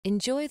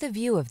Enjoy the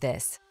view of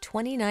this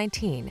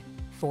 2019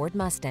 Ford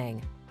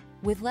Mustang.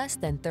 With less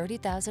than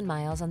 30,000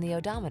 miles on the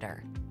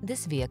odometer,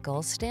 this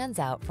vehicle stands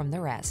out from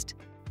the rest.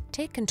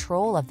 Take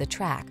control of the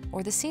track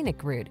or the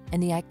scenic route in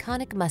the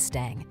iconic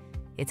Mustang.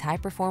 Its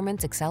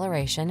high-performance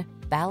acceleration,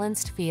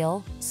 balanced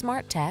feel,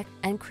 smart tech,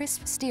 and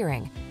crisp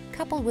steering,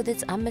 coupled with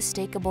its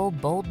unmistakable,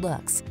 bold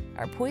looks,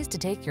 are poised to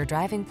take your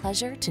driving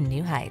pleasure to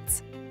new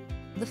heights.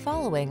 The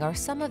following are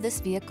some of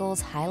this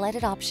vehicle's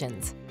highlighted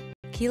options: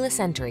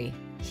 keyless entry,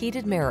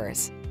 heated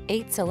mirrors,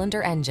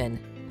 8-cylinder engine,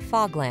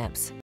 fog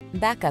lamps,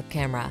 backup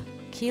camera,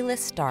 keyless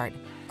start,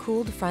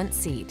 cooled front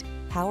seat,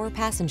 power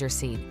passenger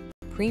seat,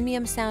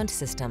 premium sound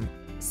system,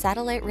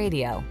 satellite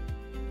radio.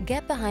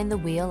 Get behind the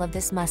wheel of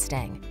this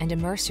Mustang and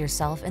immerse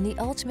yourself in the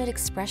ultimate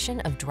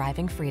expression of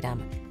driving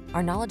freedom.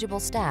 Our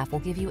knowledgeable staff will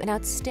give you an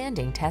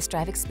outstanding test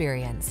drive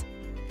experience.